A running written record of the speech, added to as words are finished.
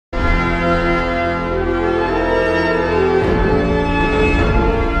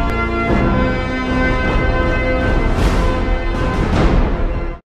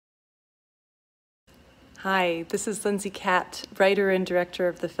Hi, this is Lindsay Catt, writer and director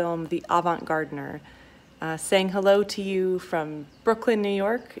of the film The Avant-Gardener, saying hello to you from Brooklyn, New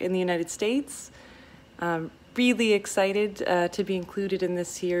York in the United States. Really excited to be included in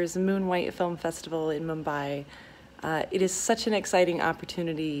this year's Moonwhite Film Festival in Mumbai. It is such an exciting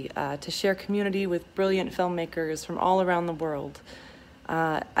opportunity to share community with brilliant filmmakers from all around the world.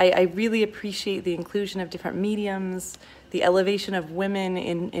 I really appreciate the inclusion of different mediums, the elevation of women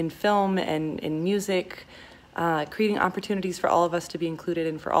in film and in music, creating opportunities for all of us to be included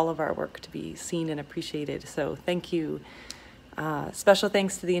and for all of our work to be seen and appreciated. So thank you. Special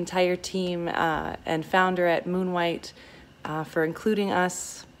thanks to the entire team and founder at Moonwhite for including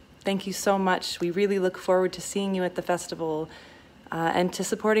us. Thank you so much. We really look forward to seeing you at the festival and to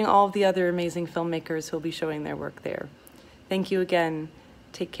supporting all of the other amazing filmmakers who will be showing their work there. Thank you again.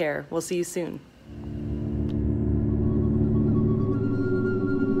 Take care. We'll see you soon.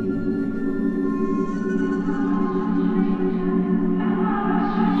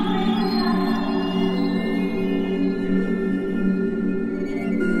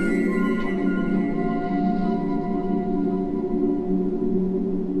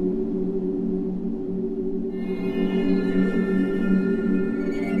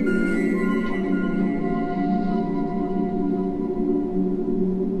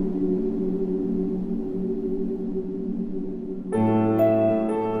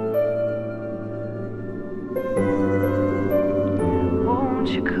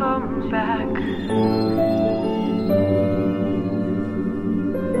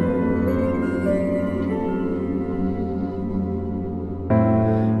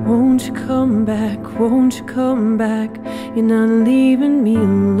 Won't you come back? You're not leaving me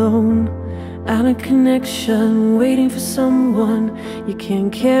alone. Out of connection, waiting for someone. You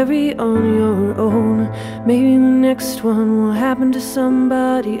can't carry on your own. Maybe the next one will happen to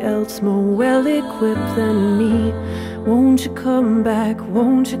somebody else more well-equipped than me. Won't you come back?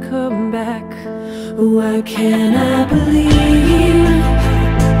 Won't you come back? Why can't I believe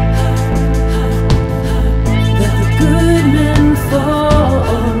that the good men fall?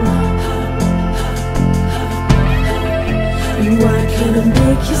 Why can't I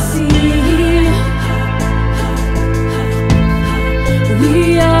make you see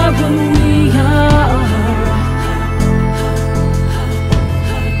we are what we